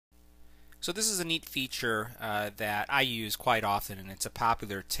So this is a neat feature that I use quite often, and it's a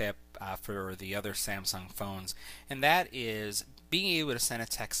popular tip for the other Samsung phones, and that is being able to send a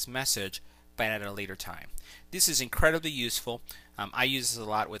text message but at a later time. This is incredibly useful. I use this a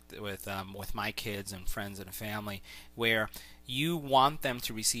lot with my kids and friends and family, where you want them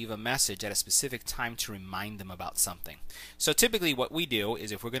to receive a message at a specific time to remind them about something. So typically what we do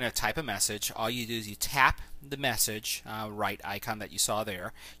is, if we're going to type a message, all you do is you tap the message right icon that you saw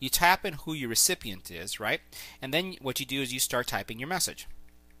there. You tap in who your recipient is, right? And then what you do is you start typing your message.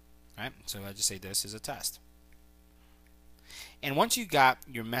 Right? So I just say this is a test. And once you got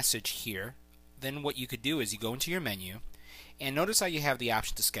your message here, then what you could do is you go into your menu, and notice how you have the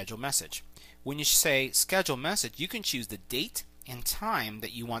option to schedule message. When you say schedule message, you can choose the date and time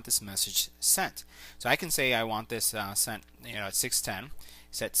that you want this message sent. So I can say I want this sent at 6:10,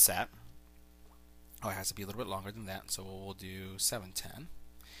 set. Oh, it has to be a little bit longer than that, so we'll do 7:10.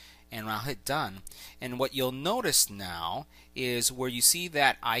 And I'll hit done. And what you'll notice now is where you see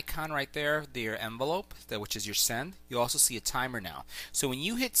that icon right there, your envelope, which is your send, you also see a timer now. So when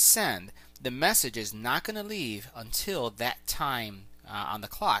you hit send, the message is not going to leave until that time on the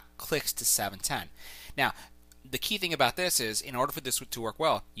clock clicks to 7:10. Now, the key thing about this is, in order for this to work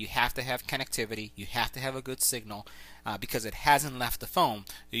well, you have to have connectivity, you have to have a good signal, because it hasn't left the phone.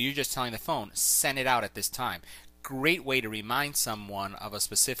 You're just telling the phone, send it out at this time. Great way to remind someone of a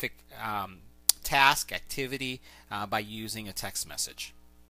specific task, activity, by using a text message.